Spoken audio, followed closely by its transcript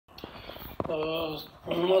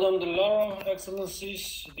Madam Delara,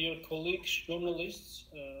 Excellencies, dear colleagues, journalists,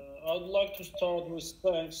 I would like to start with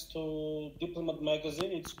thanks to Diplomat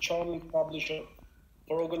Magazine, its charming publisher,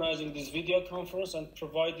 for organizing this video conference and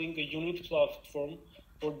providing a unique platform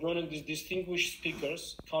for joining these distinguished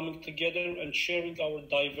speakers, coming together and sharing our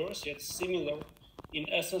diverse yet similar in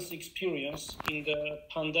essence experience in the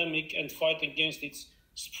pandemic and fight against its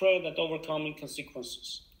spread and overcoming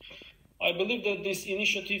consequences. I believe that this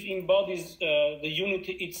initiative embodies the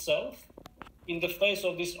unity itself in the face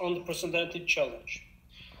of this unprecedented challenge.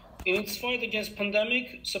 In its fight against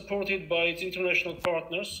pandemic, supported by its international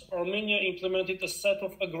partners, Armenia implemented a set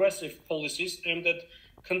of aggressive policies aimed at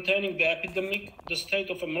containing the epidemic. The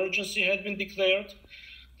state of emergency had been declared.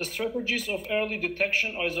 The strategies of early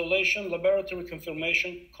detection, isolation, laboratory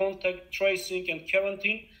confirmation, contact tracing, and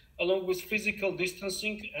quarantine, along with physical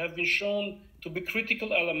distancing, have been shown to be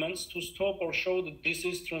critical elements to stop or show the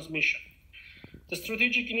disease transmission. The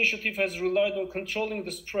strategic initiative has relied on controlling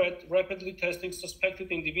the spread, rapidly testing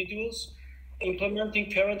suspected individuals,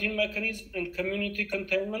 implementing quarantine mechanisms and community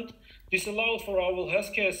containment. This allowed for our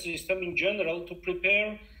healthcare system in general to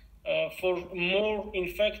prepare for more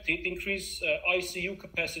infected, increase ICU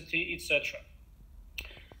capacity, etc.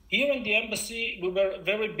 Here in the embassy, we were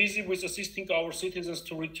very busy with assisting our citizens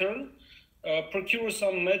to return, procure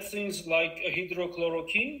some medicines like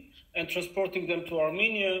hydrochloroquine and transporting them to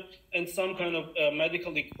Armenia, and some kind of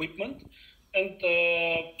medical equipment. And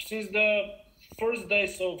since the first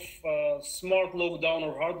days of smart lockdown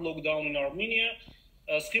or hard lockdown in Armenia,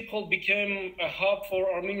 Schiphol became a hub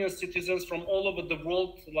for Armenian citizens from all over the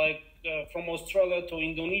world, like from Australia to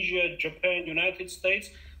Indonesia, Japan, United States,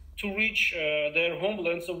 to reach their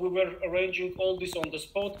homeland. So we were arranging all this on the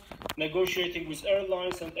spot, negotiating with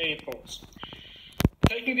airlines and airports.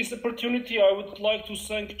 Taking this opportunity, I would like to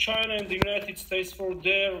thank China and the United States for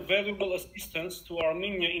their valuable assistance to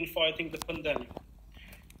Armenia in fighting the pandemic.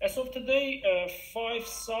 As of today,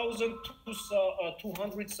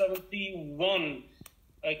 5,271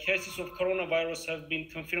 cases of coronavirus have been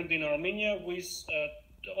confirmed in Armenia, with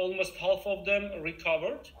almost half of them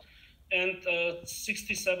recovered, and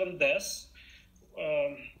 67 deaths.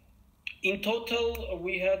 In total,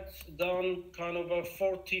 we had done kind of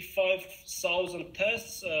 45,000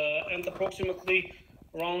 tests, and approximately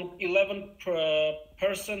around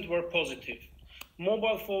 11% were positive.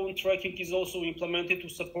 Mobile phone tracking is also implemented to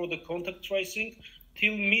support the contact tracing.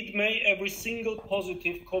 Till mid-May, every single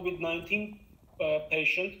positive COVID-19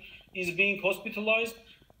 patient is being hospitalized.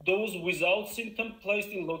 Those without symptoms placed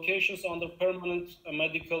in locations under permanent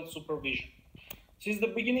medical supervision. Since the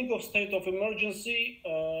beginning of state of emergency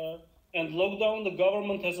and lockdown, the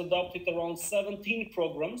government has adopted around 17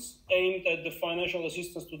 programs aimed at the financial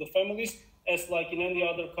assistance to the families, as like in any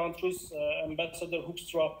other countries. Ambassador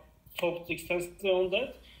Hoekstra talked extensively on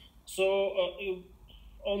that. So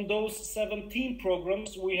on those 17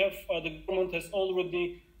 programs, we have the government has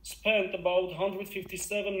already spent about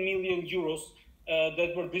 157 million euros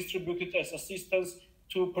that were distributed as assistance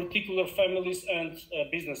to particular families and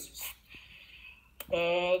businesses.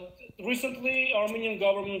 Recently, Armenian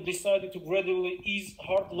government decided to gradually ease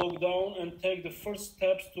hard lockdown and take the first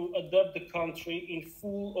steps to adapt the country in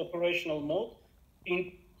full operational mode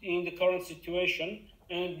in the current situation,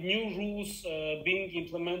 and new rules being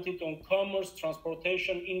implemented on commerce,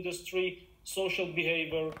 transportation, industry, social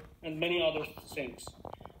behavior, and many other things.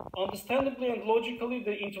 Understandably and logically,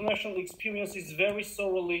 the international experience is very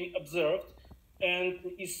thoroughly observed and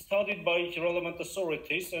is studied by relevant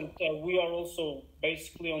authorities, and we are also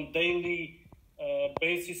basically on daily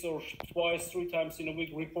basis or twice, 3 times in a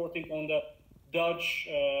week reporting on the Dutch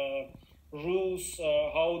rules,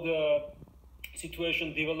 how the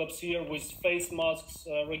situation develops here with face masks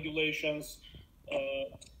regulations,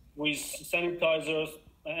 with sanitizers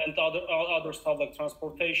and other stuff like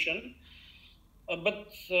transportation. But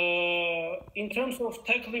in terms of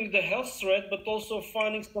tackling the health threat, but also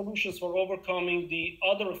finding solutions for overcoming the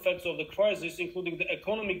other effects of the crisis, including the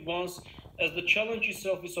economic ones, as the challenge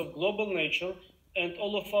itself is of global nature, and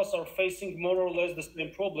all of us are facing more or less the same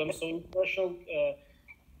problem. So international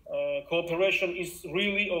cooperation is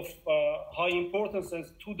really of high importance. And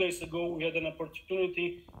 2 days ago, we had an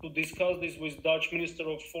opportunity to discuss this with Dutch Minister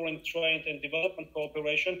of Foreign Trade and Development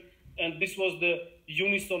Cooperation. And this was the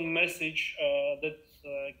unison message that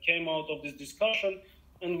came out of this discussion.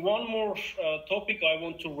 And one more topic I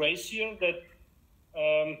want to raise here, that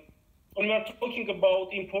when we are talking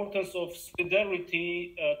about importance of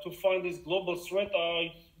solidarity to find this global threat,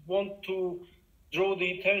 I want to draw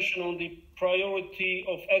the attention on the priority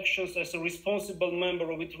of actions as a responsible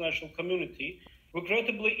member of international community.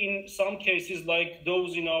 Regrettably, in some cases, like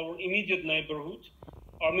those in our immediate neighborhood,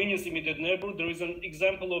 Armenia's immediate neighborhood, there is an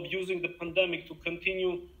example of using the pandemic to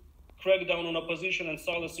continue crackdown on opposition and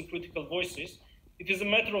silencing critical voices. It is a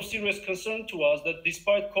matter of serious concern to us that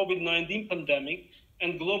despite COVID-19 pandemic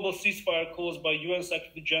and global ceasefire calls by UN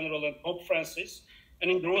Secretary General and Pope Francis,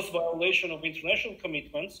 and in gross violation of international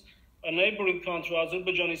commitments, a neighboring country,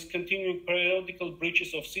 Azerbaijan, is continuing periodical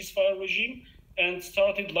breaches of ceasefire regime and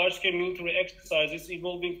started large-scale military exercises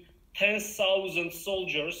involving 10,000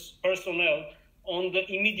 soldiers, personnel, on the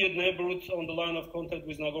immediate neighborhood on the line of contact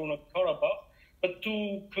with Nagorno-Karabakh. But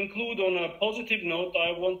to conclude on a positive note,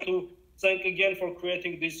 I want to thank again for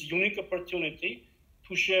creating this unique opportunity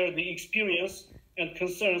to share the experience and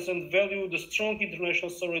concerns and value the strong international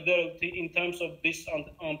solidarity in terms of this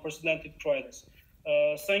unprecedented crisis.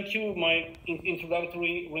 Thank you. My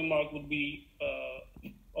introductory remark would be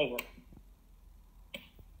over.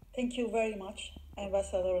 Thank you very much,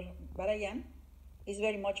 Ambassador Balayan. It's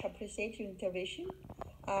very much appreciate your intervention.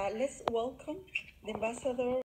 Let's welcome the Ambassador